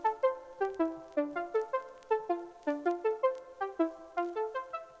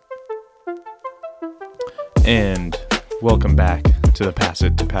And welcome back to the Pass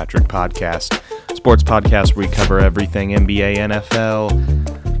It to Patrick podcast, sports podcast where we cover everything NBA, NFL,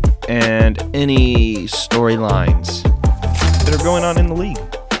 and any storylines that are going on in the league.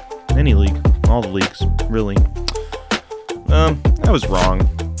 Any league, all the leagues, really. I was wrong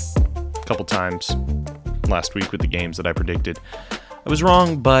a couple times last week with the games that I predicted. I was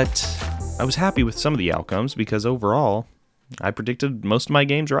wrong, but I was happy with some of the outcomes because overall, I predicted most of my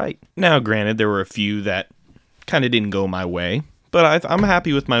games right. Now, granted, there were a few that kind of didn't go my way, but I'm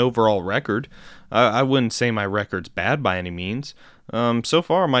happy with my overall record. I wouldn't say my record's bad by any means. So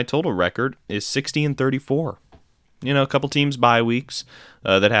far, my total record is 60-34. You know, a couple teams bye weeks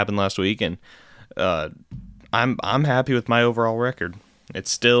that happened last week, and I'm happy with my overall record.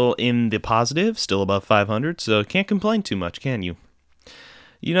 It's still in the positive, still above 500, so can't complain too much, can you?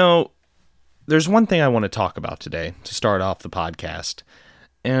 You know, there's one thing I want to talk about today to start off the podcast,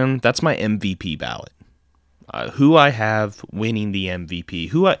 and that's my MVP ballot. Who I have winning the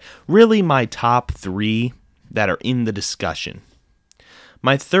MVP. Really my top three that are in the discussion.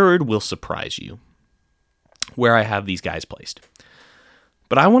 My third will surprise you, where I have these guys placed.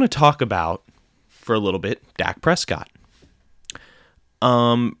 But I want to talk about, for a little bit, Dak Prescott.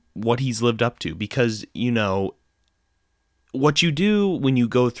 What he's lived up to. Because, you know, what you do when you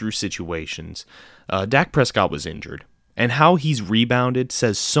go through situations, Dak Prescott was injured, and how he's rebounded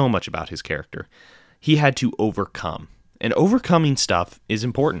says so much about his character. He had to overcome, and overcoming stuff is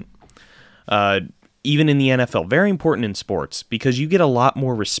important. Even in the NFL, very important in sports, because you get a lot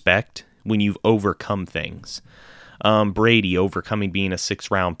more respect when you've overcome things. Brady overcoming being a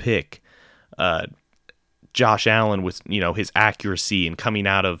 6th-round pick. Josh Allen with, you know, his accuracy and coming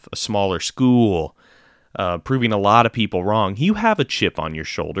out of a smaller school. Proving a lot of people wrong. You have a chip on your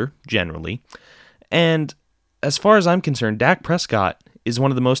shoulder, generally. And as far as I'm concerned, Dak Prescott is one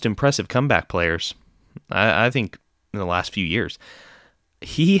of the most impressive comeback players, I think, in the last few years.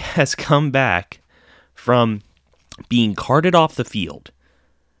 He has come back from being carted off the field,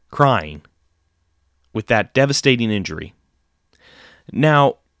 crying, with that devastating injury.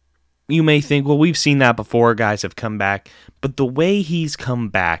 Now, you may think, well, we've seen that before, guys have come back, but the way he's come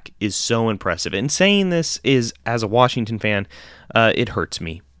back is so impressive. And saying this is, as a Washington fan, it hurts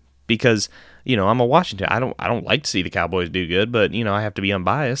me because, you know, I'm a Washington. I don't like to see the Cowboys do good, but, you know, I have to be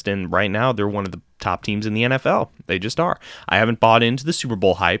unbiased, and right now they're one of the top teams in the NFL. They just are. I haven't bought into the Super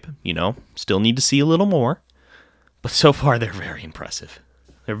Bowl hype, you know, still need to see a little more, but so far they're very impressive.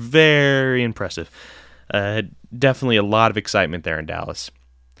 They're very impressive. Definitely a lot of excitement there in Dallas.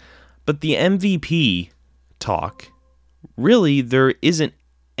 But the MVP talk, really, there isn't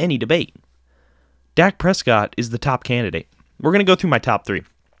any debate. Dak Prescott is the top candidate. We're going to go through my top three.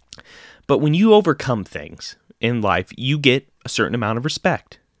 But when you overcome things in life, you get a certain amount of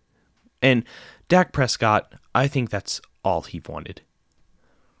respect. And Dak Prescott, I think that's all he wanted.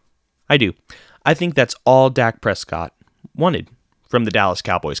 I do. I think that's all Dak Prescott wanted from the Dallas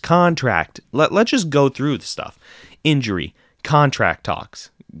Cowboys. Contract. Let's just go through the stuff. Injury, contract talks.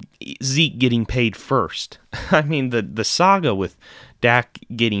 Zeke getting paid first. I mean, the saga with Dak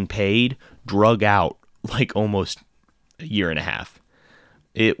getting paid drug out like almost a year and a half.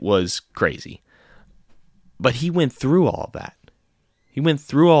 It was crazy. But he went through all of that. He went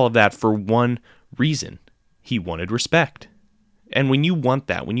through all of that for one reason. He wanted respect. And when you want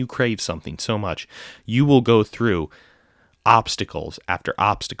that, when you crave something so much, you will go through obstacles after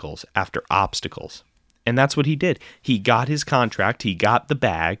obstacles after obstacles. And that's what he did. He got his contract. He got the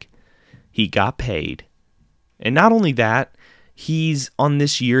bag. He got paid. And not only that, on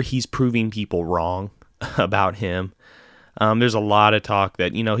this year, he's proving people wrong about him. There's a lot of talk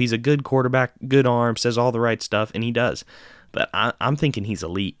that, you know, he's a good quarterback, good arm, says all the right stuff, and he does. But I'm thinking he's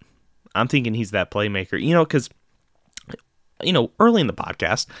elite. I'm thinking he's that playmaker. You know, because, you know, early in the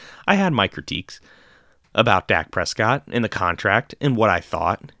podcast, I had my critiques about Dak Prescott and the contract and what I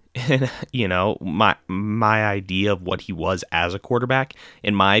thought. And, you know, my idea of what he was as a quarterback,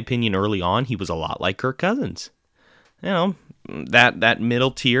 in my opinion, early on, he was a lot like Kirk Cousins. You know, that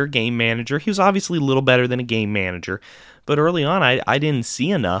middle tier game manager. He was obviously a little better than a game manager, but early on, I didn't see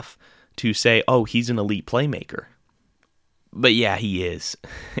enough to say, oh, he's an elite playmaker. But yeah, he is.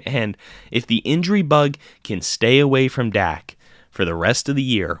 And if the injury bug can stay away from Dak for the rest of the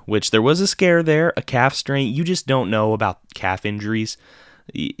year, which there was a scare there, a calf strain, you just don't know about calf injuries.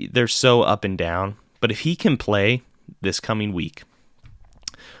 They're so up and down. But if he can play this coming week,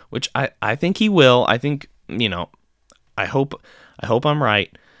 which I think he will, I think, you know, I hope I'm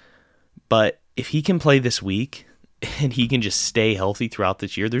right. But if he can play this week and he can just stay healthy throughout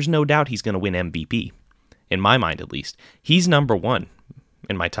this year, there's no doubt he's going to win MVP. In my mind, at least. He's number one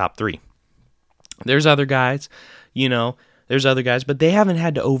in my top three. There's other guys, but they haven't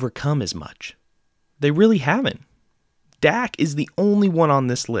had to overcome as much. They really haven't. Dak is the only one on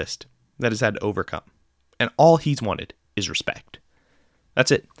this list that has had to overcome. And all he's wanted is respect.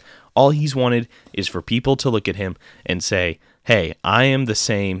 That's it. All he's wanted is for people to look at him and say, hey, I am the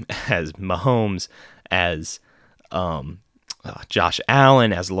same as Mahomes, as Josh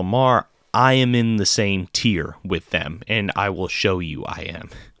Allen, as Lamar. I am in the same tier with them, and I will show you I am.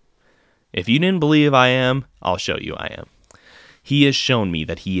 If you didn't believe I am, I'll show you I am. He has shown me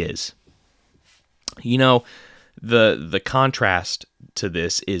that he is. The contrast to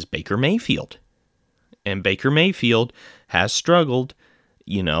this is Baker Mayfield. And Baker Mayfield has struggled,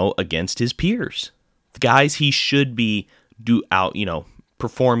 against his peers. The guys he should be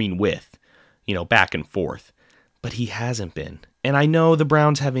performing with, back and forth. But he hasn't been. And I know the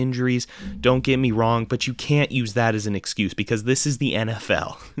Browns have injuries, don't get me wrong, but you can't use that as an excuse because this is the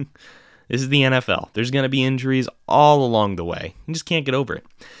NFL. This is the NFL. There's going to be injuries all along the way. You just can't get over it.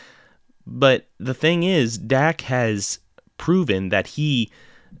 But the thing is, Dak has proven that he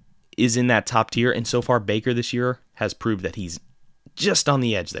is in that top tier, and so far Baker this year has proved that he's just on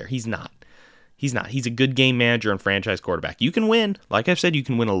the edge there. He's not. He's a good game manager and franchise quarterback. You can win. Like I've said, you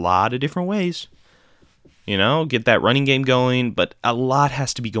can win a lot of different ways. Get that running game going, but a lot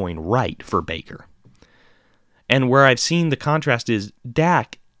has to be going right for Baker. And where I've seen the contrast is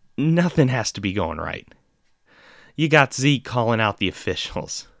Dak, nothing has to be going right. You got Zeke calling out the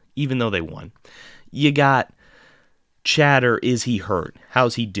officials, even though they won. You got chatter, is he hurt?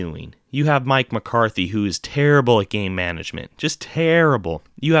 How's he doing? You have Mike McCarthy, who is terrible at game management. Just terrible.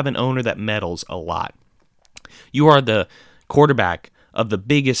 You have an owner that meddles a lot. You are the quarterback of the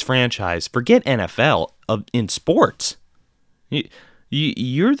biggest franchise. Forget NFL in sports.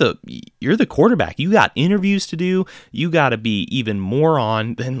 You're the quarterback. You got interviews to do. You got to be even more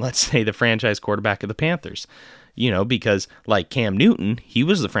on than, let's say, the franchise quarterback of the Panthers. Because like Cam Newton, he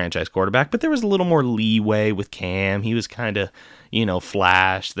was the franchise quarterback, but there was a little more leeway with Cam. He was kind of,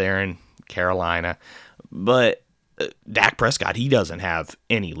 flash there in Carolina. But Dak Prescott, he doesn't have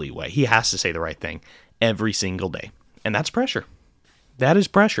any leeway. He has to say the right thing every single day. And that's pressure. That is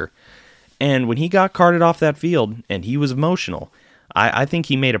pressure. And when he got carted off that field and he was emotional, I think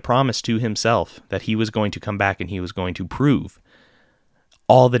he made a promise to himself that he was going to come back and he was going to prove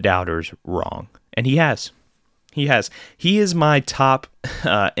all the doubters wrong. And he has. He has. He is my top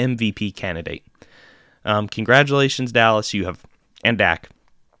MVP candidate. Congratulations, Dallas. And Dak.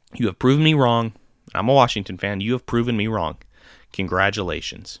 You have proven me wrong. I'm a Washington fan. You have proven me wrong.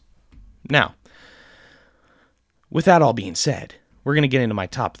 Congratulations. Now, with that all being said, we're going to get into my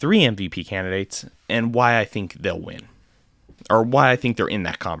top 3 MVP candidates and why I think they'll win. Or why I think they're in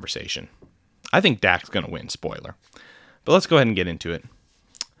that conversation. I think Dak's going to win, spoiler. But let's go ahead and get into it.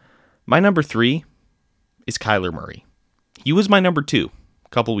 My number 3 is Kyler Murray. He was my number 2 a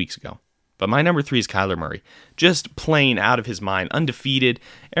couple weeks ago. But my number 3 is Kyler Murray. Just playing out of his mind, undefeated.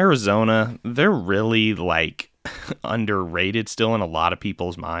 Arizona, they're really underrated still in a lot of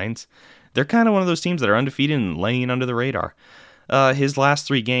people's minds. They're kind of one of those teams that are undefeated and laying under the radar. His last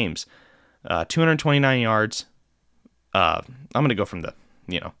 3 games, 229 yards. I'm going to go from the,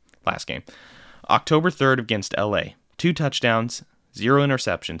 last game. October 3rd against LA, 2 touchdowns, 0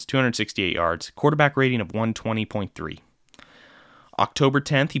 interceptions, 268 yards, quarterback rating of 120.3. October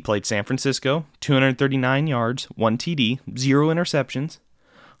 10th, he played San Francisco, 239 yards, 1 TD, 0 interceptions,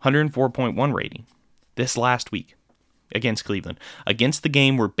 104.1 rating. This last week against Cleveland, against the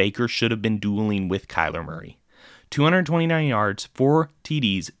game where Baker should have been dueling with Kyler Murray. 229 yards, 4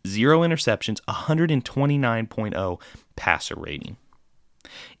 TDs, 0 interceptions, 129.0 passer rating.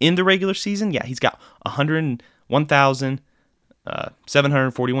 In the regular season, he's got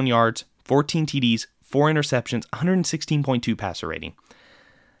 101,741 yards, 14 TDs, 4 interceptions, 116.2 passer rating.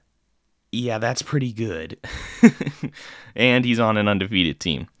 Yeah, that's pretty good. And he's on an undefeated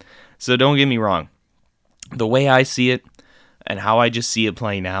team. So don't get me wrong. The way I see it, and how I just see it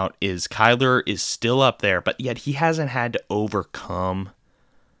playing out, is Kyler is still up there, but yet he hasn't had to overcome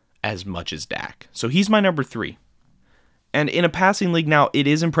as much as Dak. So he's my number 3. And in a passing league now, it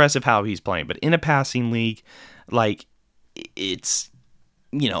is impressive how he's playing, but in a passing league, it's,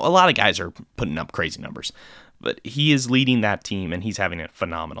 a lot of guys are putting up crazy numbers, but he is leading that team and he's having a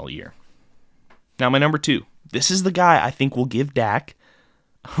phenomenal year. Now, my number 2, this is the guy I think will give Dak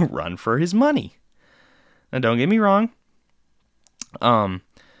a run for his money. Now, don't get me wrong. I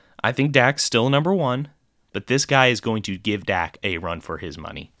think Dak's still number 1, but this guy is going to give Dak a run for his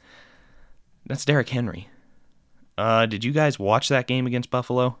money. That's Derrick Henry. Did you guys watch that game against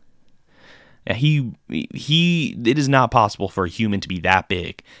Buffalo? It is not possible for a human to be that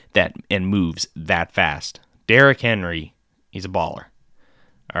big and moves that fast. Derrick Henry, he's a baller.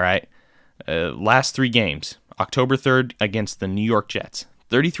 All right. Last 3 games, October 3rd against the New York Jets.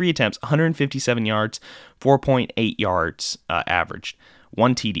 33 attempts, 157 yards, 4.8 yards averaged,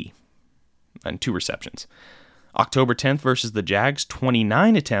 1 TD, and 2 receptions. October 10th versus the Jags,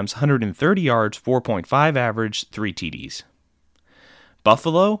 29 attempts, 130 yards, 4.5 average, 3 TDs.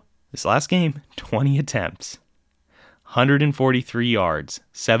 Buffalo, this last game, 20 attempts, 143 yards,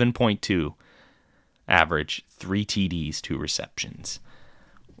 7.2 average, 3 TDs, 2 receptions.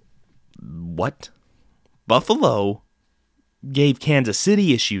 What? Buffalo gave Kansas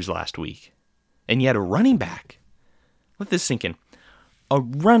City issues last week, and yet a running back. Let this sink in. A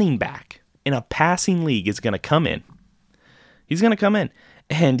running back in a passing league is going to come in. He's going to come in,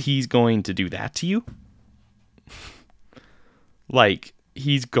 and he's going to do that to you? Like,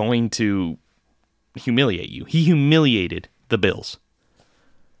 he's going to humiliate you. He humiliated the Bills.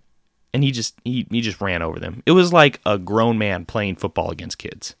 And he just ran over them. It was like a grown man playing football against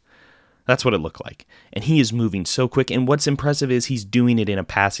kids. That's what it looked like. And he is moving so quick. And what's impressive is he's doing it in a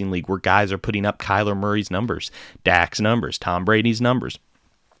passing league where guys are putting up Kyler Murray's numbers, Dak's numbers, Tom Brady's numbers.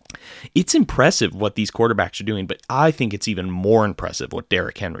 It's impressive what these quarterbacks are doing, but I think it's even more impressive what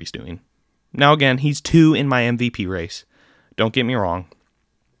Derrick Henry's doing. Now, again, he's 2 in my MVP race. Don't get me wrong.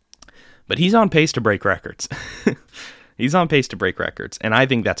 But he's on pace to break records. He's on pace to break records. And I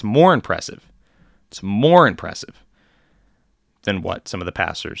think that's more impressive. It's more impressive than what some of the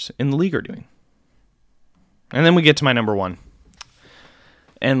passers in the league are doing. And then we get to my number 1.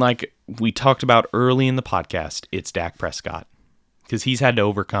 And like we talked about early in the podcast, it's Dak Prescott. Because he's had to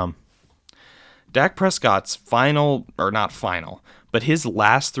overcome. Dak Prescott's not final, but his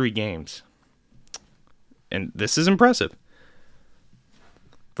last 3 games, and this is impressive,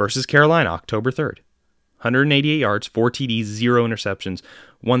 versus Carolina, October 3rd. 188 yards, 4 TDs, 0 interceptions,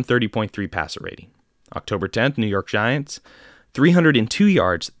 130.3 passer rating. October 10th, New York Giants, 302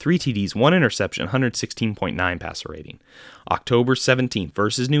 yards, 3 TDs, 1 interception, 116.9 passer rating. October 17th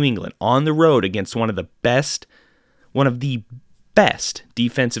versus New England, on the road against one of the best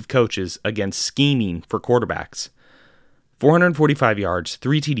defensive coaches against scheming for quarterbacks. 445 yards,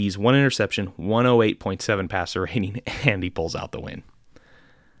 3 TDs, 1 interception, 108.7 passer rating, and he pulls out the win.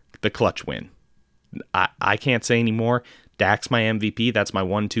 The clutch win. I can't say anymore. Dak's my MVP. That's my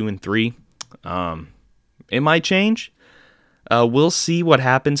 1, 2, and 3. It might change. We'll see what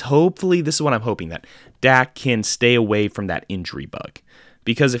happens. Hopefully, this is what I'm hoping, that Dak can stay away from that injury bug.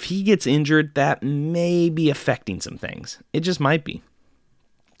 Because if he gets injured, that may be affecting some things. It just might be.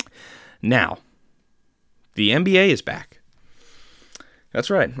 Now, the NBA is back. That's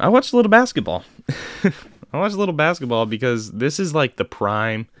right. I watched a little basketball. Because this is like the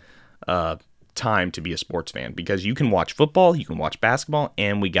prime time to be a sports fan. Because you can watch football, you can watch basketball,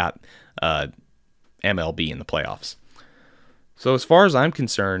 and we got MLB in the playoffs. So as far as I'm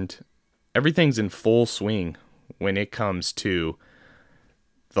concerned, everything's in full swing when it comes to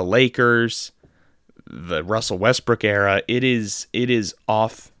the Lakers, the Russell Westbrook era. It is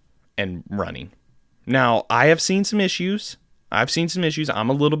off and running. Now, I have seen some issues. I'm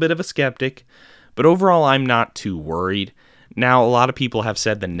a little bit of a skeptic, but overall, I'm not too worried. Now, a lot of people have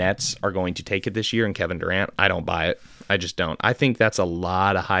said the Nets are going to take it this year and Kevin Durant. I don't buy it. I just don't. I think that's a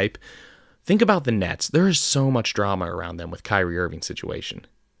lot of hype. Think about the Nets. There is so much drama around them with Kyrie Irving's situation.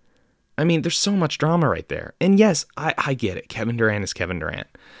 I mean, there's so much drama right there. And yes, I get it. Kevin Durant is Kevin Durant.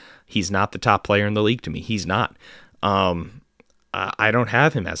 He's not the top player in the league to me. He's not. I don't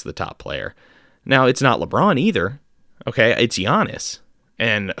have him as the top player. Now, it's not LeBron either. Okay, it's Giannis.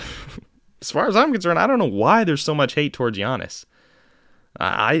 And as far as I'm concerned, I don't know why there's so much hate towards Giannis.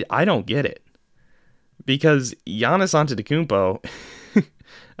 I don't get it. Because Giannis Antetokounmpo,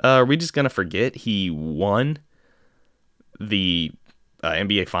 are we just going to forget he won the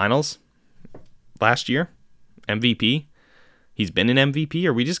NBA Finals last year? MVP? He's been an MVP?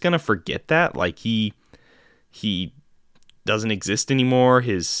 Are we just going to forget that? Like, he doesn't exist anymore?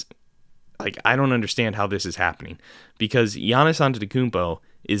 I don't understand how this is happening. Because Giannis Antetokounmpo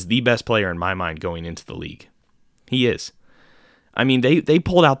is the best player in my mind going into the league. He is. I mean, they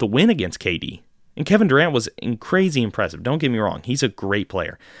pulled out the win against KD. And Kevin Durant was crazy impressive. Don't get me wrong. He's a great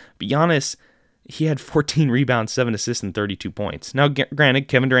player. But Giannis, he had 14 rebounds, 7 assists, and 32 points. Now, granted,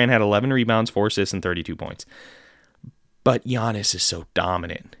 Kevin Durant had 11 rebounds, 4 assists, and 32 points. But Giannis is so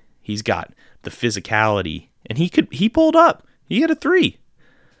dominant. He's got the physicality. And he pulled up. He had a 3.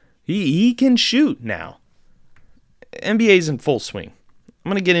 He can shoot now. NBA's in full swing. I'm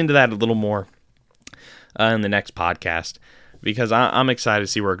going to get into that a little more in the next podcast. because I'm excited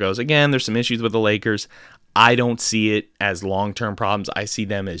to see where it goes. Again, there's some issues with the Lakers. I don't see it as long-term problems. I see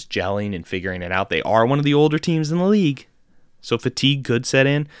them as gelling and figuring it out. They are one of the older teams in the league, so fatigue could set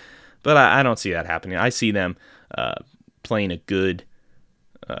in, but I don't see that happening. I see them playing a good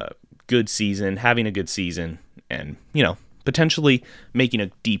season, having a good season, and, potentially making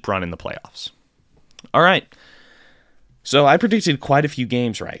a deep run in the playoffs. All right. So I predicted quite a few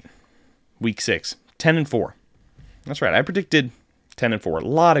games right. Week 6, 10-4. That's right. I predicted 10-4. A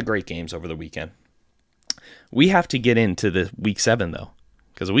lot of great games over the weekend. We have to get into the Week 7, though,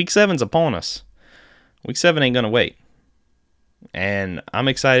 because Week 7's upon us. Week 7 ain't going to wait. And I'm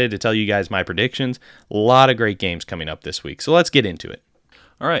excited to tell you guys my predictions. A lot of great games coming up this week. So let's get into it.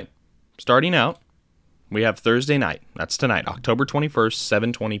 All right. Starting out, we have Thursday night. That's tonight, October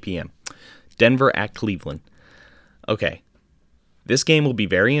 21st, 7:20 p.m. Denver at Cleveland. Okay. This game will be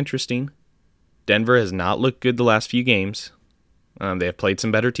very interesting. Denver has not looked good the last few games. They have played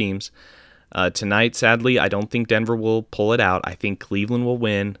some better teams. Tonight, sadly, I don't think Denver will pull it out. I think Cleveland will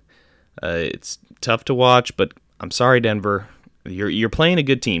win. It's tough to watch, but I'm sorry, Denver. You're playing a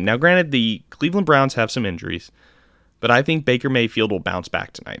good team. Now, granted, the Cleveland Browns have some injuries, but I think Baker Mayfield will bounce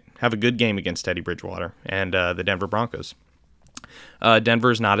back tonight. Have a good game against Teddy Bridgewater and the Denver Broncos.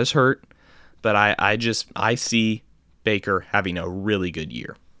 Denver's not as hurt, but I see Baker having a really good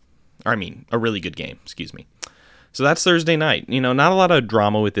year. A really good game, excuse me. So that's Thursday night. Not a lot of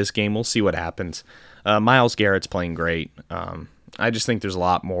drama with this game. We'll see what happens. Myles Garrett's playing great. I just think there's a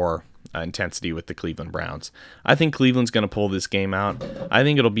lot more intensity with the Cleveland Browns. I think Cleveland's going to pull this game out. I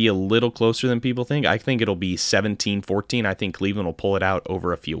think it'll be a little closer than people think. I think it'll be 17-14. I think Cleveland will pull it out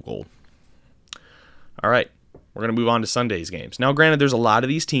over a field goal. All right, we're going to move on to Sunday's games. Now, granted, there's a lot of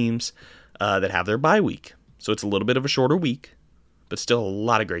these teams that have their bye week, so it's a little bit of a shorter week, but still a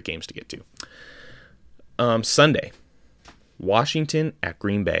lot of great games to get to. Sunday, Washington at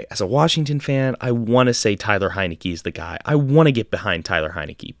Green Bay. As a Washington fan, I want to say Tyler Heinicke is the guy. I want to get behind Tyler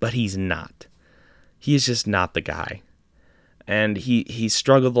Heinicke, but he's not. He is just not the guy. And he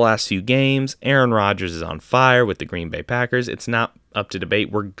struggled the last few games. Aaron Rodgers is on fire with the Green Bay Packers. It's not up to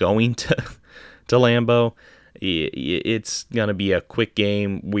debate. We're going to Lambeau. It's going to be a quick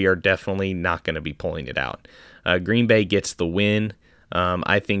game. We are definitely not going to be pulling it out. Green Bay gets the win.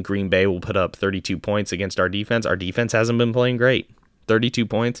 I think Green Bay will put up 32 points against our defense. Our defense hasn't been playing great. 32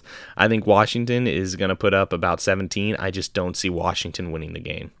 points. I think Washington is going to put up about 17. I just don't see Washington winning the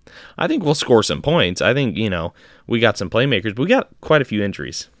game. I think we'll score some points. I think, we got some playmakers, but we got quite a few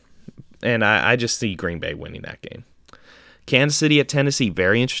injuries. And I just see Green Bay winning that game. Kansas City at Tennessee.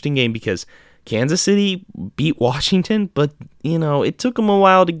 Very interesting game because Kansas City beat Washington, but, it took them a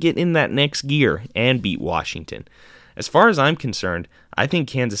while to get in that next gear and beat Washington. As far as I'm concerned, I think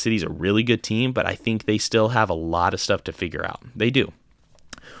Kansas City's a really good team, but I think they still have a lot of stuff to figure out. They do.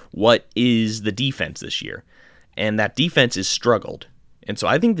 What is the defense this year? And that defense is struggled. And so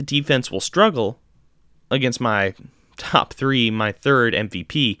I think the defense will struggle against my top 3, my third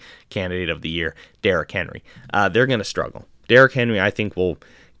MVP candidate of the year, Derrick Henry. They're going to struggle. Derrick Henry, I think, will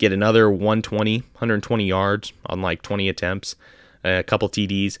get another 120 yards on like 20 attempts, a couple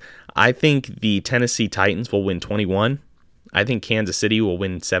TDs. I think the Tennessee Titans will win 21. I think Kansas City will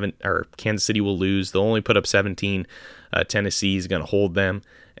win 7, or Kansas City will lose. They'll only put up 17. Tennessee is going to hold them,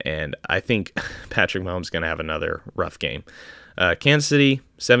 and I think Patrick Mahomes is going to have another rough game. Kansas City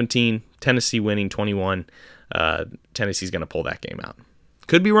 17, Tennessee winning 21. Tennessee's going to pull that game out.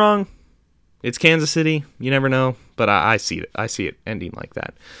 Could be wrong. It's Kansas City. You never know, but I see it. I see it ending like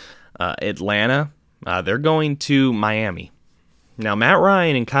that. Atlanta, they're going to Miami. Now, Matt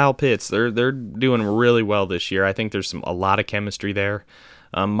Ryan and Kyle Pitts, they're doing really well this year. I think there's a lot of chemistry there.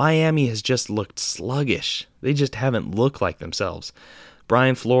 Miami has just looked sluggish. They just haven't looked like themselves.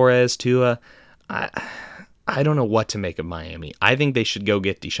 Brian Flores, Tua, I don't know what to make of Miami. I think they should go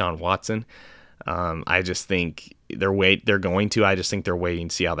get Deshaun Watson. I just think they're going to. I just think they're waiting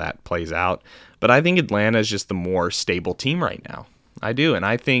to see how that plays out. But I think Atlanta is just the more stable team right now. I do, and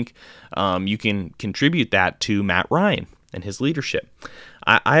I think you can contribute that to Matt Ryan and his leadership.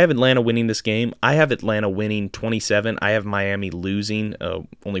 I have Atlanta winning this game. I have Atlanta winning 27. I have Miami losing,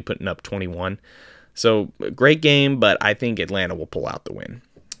 only putting up 21. So, great game, but I think Atlanta will pull out the win.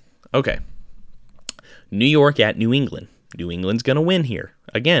 Okay. New York at New England. New England's going to win here.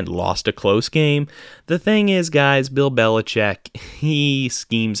 Again, lost a close game. The thing is, guys, Bill Belichick, he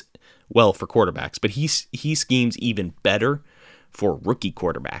schemes well for quarterbacks, but he schemes even better for rookie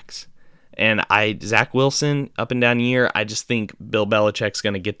quarterbacks. And Zach Wilson, up and down year, I just think Bill Belichick's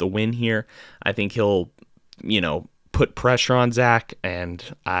going to get the win here. I think he'll, put pressure on Zach,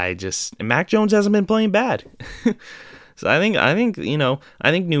 and Mac Jones hasn't been playing bad. So I think I think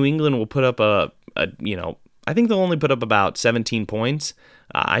New England will put up I think they'll only put up about 17 points.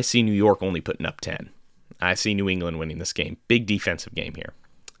 I see New York only putting up 10. I see New England winning this game. Big defensive game here.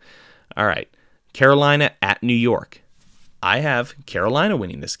 All right, Carolina at New York. I have Carolina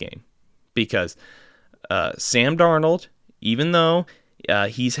winning this game because Sam Darnold, even though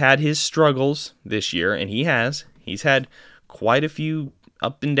he's had his struggles this year, and he's had quite a few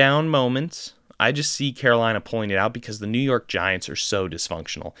up and down moments. I just see Carolina pulling it out because the New York Giants are so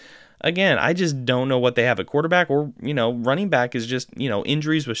dysfunctional. Again, I just don't know what they have at quarterback or, running back is just,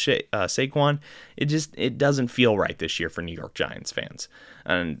 injuries with Saquon. It doesn't feel right this year for New York Giants fans.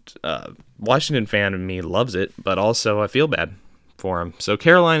 And Washington fan of me loves it, but also I feel bad for him. So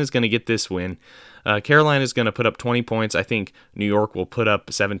Carolina's going to get this win. Carolina's going to put up 20 points. I think New York will put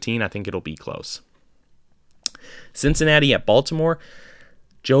up 17. I think it'll be close. Cincinnati at Baltimore.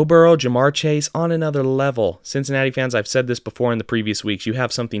 Joe Burrow, Jamar Chase on another level. Cincinnati fans, I've said this before in the previous weeks, you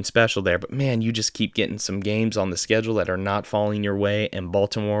have something special there, but man, you just keep getting some games on the schedule that are not falling your way, and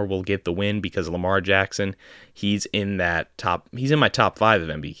Baltimore will get the win because Lamar Jackson, he's in my top 5 of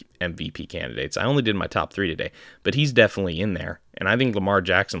MVP candidates. I only did my top 3 today, but he's definitely in there, and I think Lamar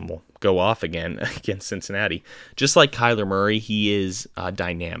Jackson will go off again against Cincinnati. Just like Kyler Murray, he is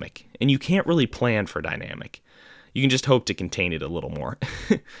dynamic, and you can't really plan for dynamic. You can just hope to contain it a little more.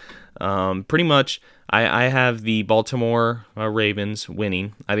 Pretty much, I have the Baltimore Ravens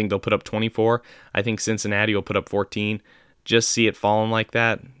winning. I think they'll put up 24. I think Cincinnati will put up 14. Just see it falling like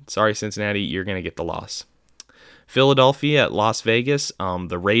that. Sorry, Cincinnati, you're going to get the loss. Philadelphia at Las Vegas.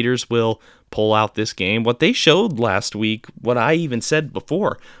 The Raiders will pull out this game. What they showed last week, what I even said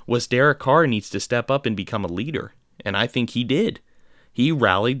before, was Derek Carr needs to step up and become a leader. And I think he did. He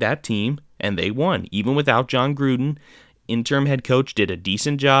rallied that team, and they won. Even without John Gruden, interim head coach did a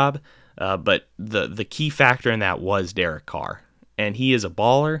decent job, but the key factor in that was Derek Carr. And he is a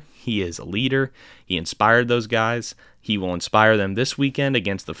baller. He is a leader. He inspired those guys. He will inspire them this weekend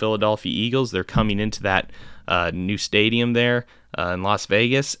against the Philadelphia Eagles. They're coming into that new stadium there in Las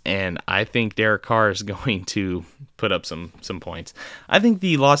Vegas, and I think Derek Carr is going to put up some points. I think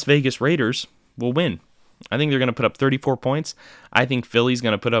the Las Vegas Raiders will win. I think they're going to put up 34 points. I think Philly's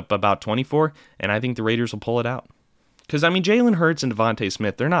going to put up about 24, and I think the Raiders will pull it out. Because, Jalen Hurts and Devontae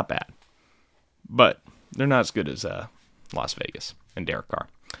Smith, they're not bad. But they're not as good as Las Vegas and Derek Carr.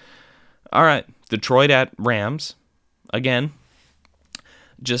 All right, Detroit at Rams. Again,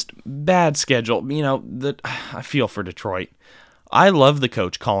 just bad schedule. I feel for Detroit. I love the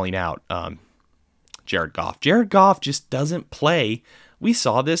coach calling out Jared Goff. Jared Goff just doesn't play. We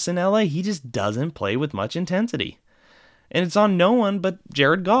saw this in LA. He just doesn't play with much intensity. And it's on no one but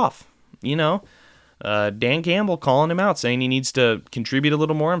Jared Goff. Dan Campbell calling him out, saying he needs to contribute a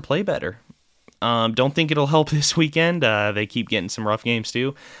little more and play better. Don't think it'll help this weekend. They keep getting some rough games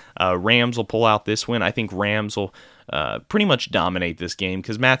too. Rams will pull out this win. I think Rams will pretty much dominate this game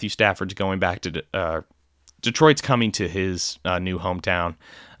because Matthew Stafford's going back to Detroit's coming to his new hometown.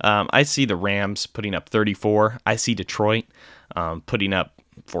 I see the Rams putting up 34. I see Detroit putting up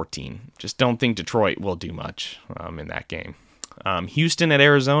 14. Just don't think Detroit will do much in that game. Houston at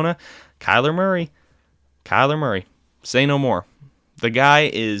Arizona. Kyler Murray. Say no more. The guy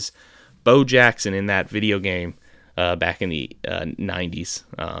is Bo Jackson in that video game back in the 90s.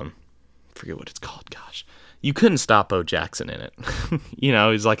 Forget what it's called. Gosh. You couldn't stop Bo Jackson in it.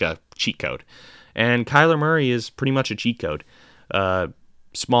 He's like a cheat code. And Kyler Murray is pretty much a cheat code.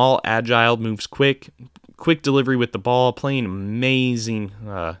 Small, agile, moves quick delivery with the ball, playing amazing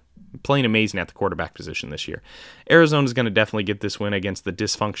at the quarterback position this year. Arizona's going to definitely get this win against the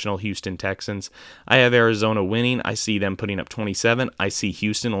dysfunctional Houston Texans. I have Arizona winning. I see them putting up 27. I see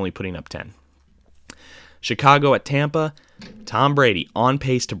Houston only putting up 10. Chicago at Tampa. Tom Brady on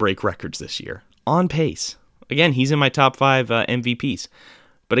pace to break records this year. On pace. Again, he's in my top 5 MVPs.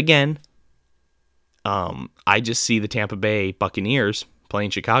 But again, I just see the Tampa Bay Buccaneers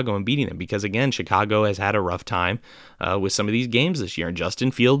playing Chicago and beating them because, again, Chicago has had a rough time with some of these games this year. And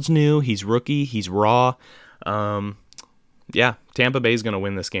Justin Fields new. He's rookie. He's raw. Tampa Bay is going to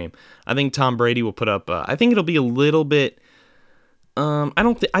win this game. I think Tom Brady will put up, I think it'll be a little bit,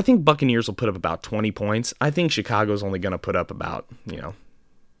 I think Buccaneers will put up about 20 points. I think Chicago's only going to put up about,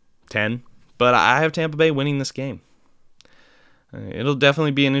 10. But I have Tampa Bay winning this game. It'll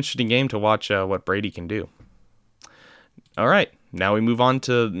definitely be an interesting game to watch what Brady can do. All right. Now we move on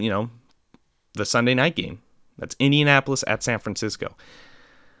to, the Sunday night game. That's Indianapolis at San Francisco.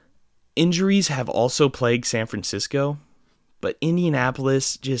 Injuries have also plagued San Francisco, but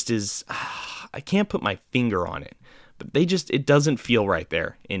Indianapolis just is, I can't put my finger on it, but it doesn't feel right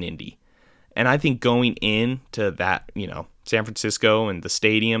there in Indy. And I think going into that, San Francisco and the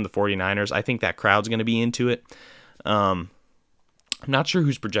stadium, the 49ers, I think that crowd's going to be into it. I'm not sure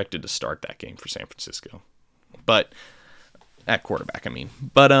who's projected to start that game for San Francisco, but at quarterback,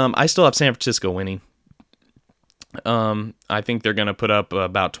 But I still have San Francisco winning. I think they're going to put up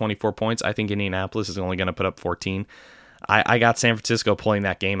about 24 points. I think Indianapolis is only going to put up 14. I got San Francisco pulling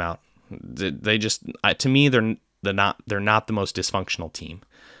that game out. They just, to me, they're not the most dysfunctional team.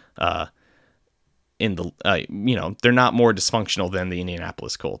 They're not more dysfunctional than the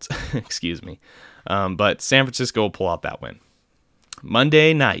Indianapolis Colts. Excuse me. But San Francisco will pull out that win.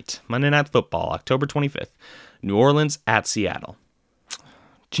 Monday Night Football, October 25th. New Orleans at Seattle.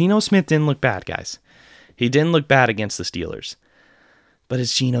 Geno Smith didn't look bad, guys. He didn't look bad against the Steelers. But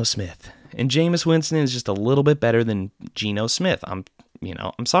it's Geno Smith. And Jameis Winston is just a little bit better than Geno Smith. I'm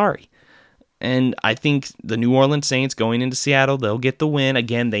sorry. And I think the New Orleans Saints going into Seattle, they'll get the win.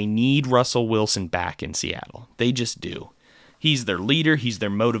 Again, they need Russell Wilson back in Seattle. They just do. He's their leader. He's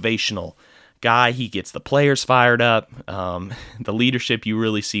their motivational guy. He gets the players fired up. The leadership you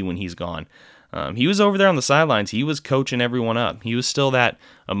really see when he's gone. He was over there on the sidelines. He was coaching everyone up. He was still that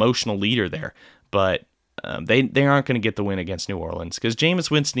emotional leader there. But they aren't going to get the win against New Orleans because Jameis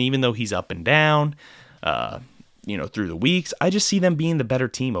Winston, even though he's up and down, through the weeks, I just see them being the better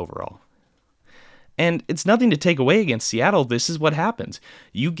team overall. And it's nothing to take away against Seattle. This is what happens.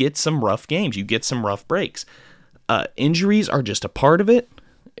 You get some rough games. You get some rough breaks. Injuries are just a part of it.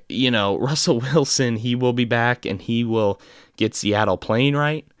 Russell Wilson, he will be back and he will get Seattle playing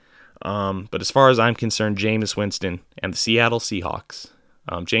right. But as far as I'm concerned, Jameis Winston and the Seattle Seahawks.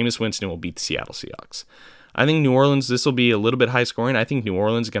 Jameis Winston will beat the Seattle Seahawks. I think New Orleans, this will be a little bit high scoring. I think New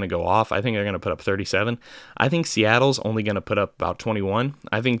Orleans is going to go off. I think they're going to put up 37. I think Seattle's only going to put up about 21.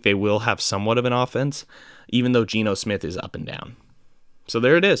 I think they will have somewhat of an offense, even though Geno Smith is up and down. So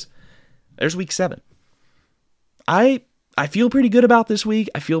there it is. There's week 7. I feel pretty good about this week.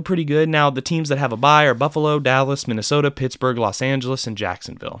 I feel pretty good. Now, the teams that have a bye are Buffalo, Dallas, Minnesota, Pittsburgh, Los Angeles, and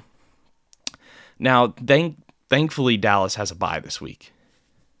Jacksonville. Now, thankfully, Dallas has a bye this week.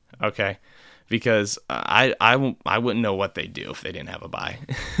 Okay? Because I wouldn't know what they'd do if they didn't have a bye.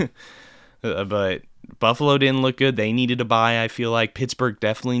 But Buffalo didn't look good. They needed a bye, I feel like. Pittsburgh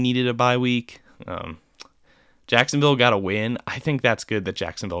definitely needed a bye week. Jacksonville got a win. I think that's good that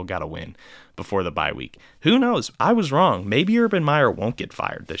Jacksonville got a win before the bye week. Who knows? I was wrong. Maybe Urban Meyer won't get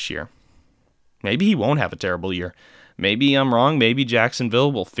fired this year. Maybe he won't have a terrible year. Maybe I'm wrong. Maybe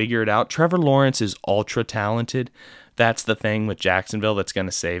Jacksonville will figure it out. Trevor Lawrence is ultra talented. That's the thing with Jacksonville that's going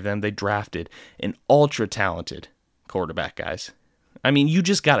to save them. They drafted an ultra-talented quarterback, guys. You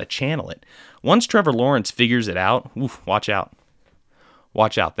just got to channel it. Once Trevor Lawrence figures it out, watch out.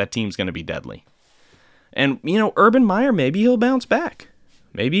 Watch out. That team's going to be deadly. And, Urban Meyer, maybe he'll bounce back.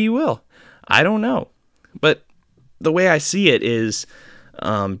 Maybe he will. I don't know. But the way I see it is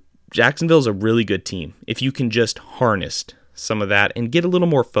Jacksonville's a really good team. If you can just harness some of that and get a little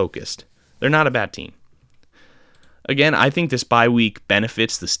more focused. They're not a bad team. Again, I think this bye week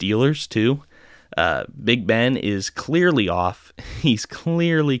benefits the Steelers, too. Big Ben is clearly off. He's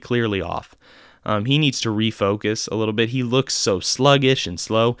clearly off. He needs to refocus a little bit. He looks so sluggish and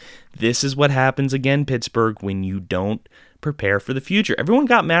slow. This is what happens again, Pittsburgh, when you don't prepare for the future. Everyone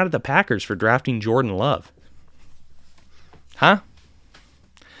got mad at the Packers for drafting Jordan Love. Huh?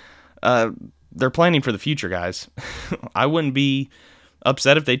 They're planning for the future, guys. I wouldn't be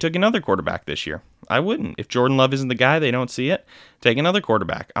upset if they took another quarterback this year. I wouldn't. If Jordan Love isn't the guy, they don't see it, take another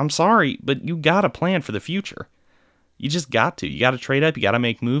quarterback. I'm sorry, but you got to plan for the future. You just got to. You got to trade up. You got to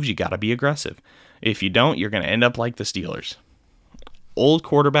make moves. You got to be aggressive. If you don't, you're going to end up like the Steelers. Old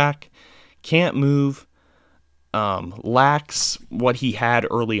quarterback, can't move, lacks what he had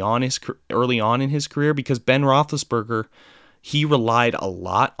early on in his career because Ben Roethlisberger, he relied a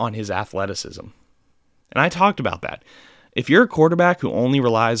lot on his athleticism. And I talked about that. If you're a quarterback who only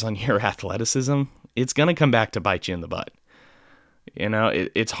relies on your athleticism, it's going to come back to bite you in the butt.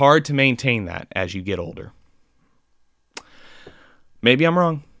 It's hard to maintain that as you get older. Maybe I'm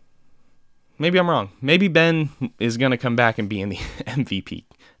wrong. Maybe Ben is going to come back and be in the MVP.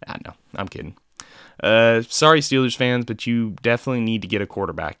 No, I'm kidding. Sorry, Steelers fans, but you definitely need to get a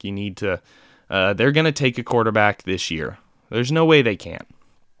quarterback. You need to. They're going to take a quarterback this year. There's no way they can't.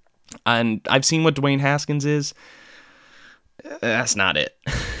 And I've seen what Dwayne Haskins is. That's not it.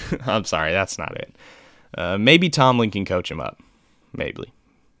 I'm sorry, that's not it. Maybe Tomlin can coach him up.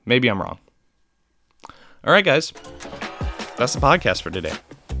 Maybe I'm wrong. All right, guys. That's the podcast for today.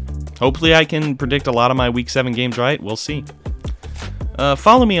 Hopefully I can predict a lot of my Week 7 games right. We'll see.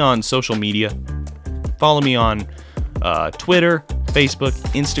 Follow me on social media. Follow me on Twitter, Facebook,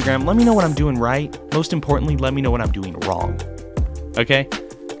 Instagram. Let me know what I'm doing right. Most importantly, let me know what I'm doing wrong. Okay?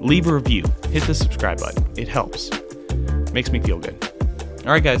 Leave a review. Hit the subscribe button. It helps. Makes me feel good.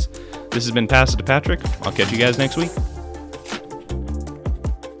 All right, guys. This has been Pass It to Patrick. I'll catch you guys next week.